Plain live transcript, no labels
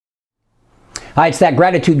Hi, it's that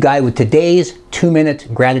gratitude guy with today's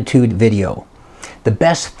 2-minute gratitude video. The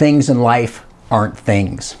best things in life aren't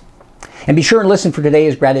things. And be sure and listen for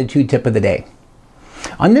today's gratitude tip of the day.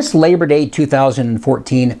 On this Labor Day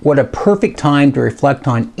 2014, what a perfect time to reflect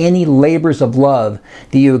on any labors of love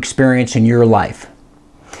that you experience in your life.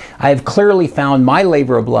 I have clearly found my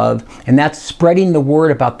labor of love, and that's spreading the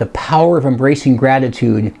word about the power of embracing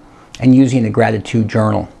gratitude and using a gratitude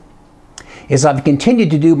journal. As I've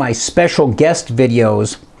continued to do my special guest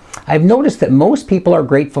videos, I've noticed that most people are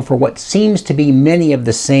grateful for what seems to be many of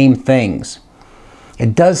the same things.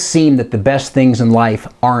 It does seem that the best things in life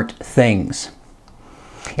aren't things.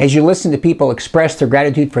 As you listen to people express their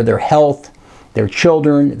gratitude for their health, their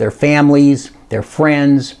children, their families, their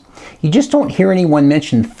friends, you just don't hear anyone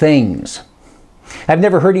mention things. I've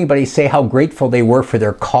never heard anybody say how grateful they were for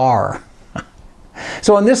their car.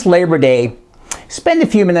 So on this Labor Day, spend a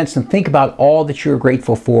few minutes and think about all that you're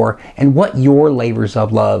grateful for and what your labors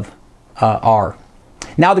of love are.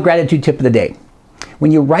 Now the gratitude tip of the day.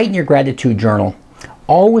 When you write in your gratitude journal,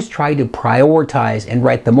 always try to prioritize and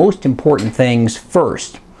write the most important things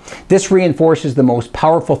first. This reinforces the most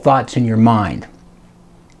powerful thoughts in your mind.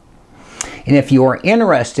 And if you are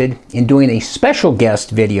interested in doing a special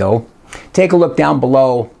guest video, take a look down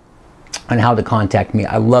below on how to contact me.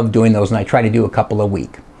 I love doing those, and I try to do a couple a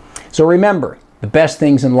week. So remember, the best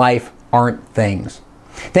things in life aren't things.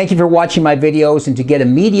 Thank you for watching my videos, and to get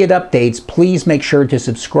immediate updates, please make sure to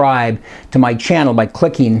subscribe to my channel by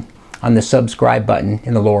clicking on the subscribe button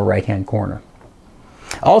in the lower right-hand corner.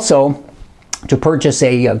 Also, to purchase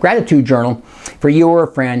a gratitude journal for you or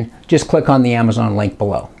a friend, just click on the Amazon link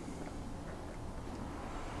below.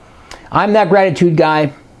 I'm that gratitude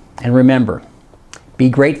guy, and remember, be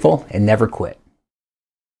grateful and never quit.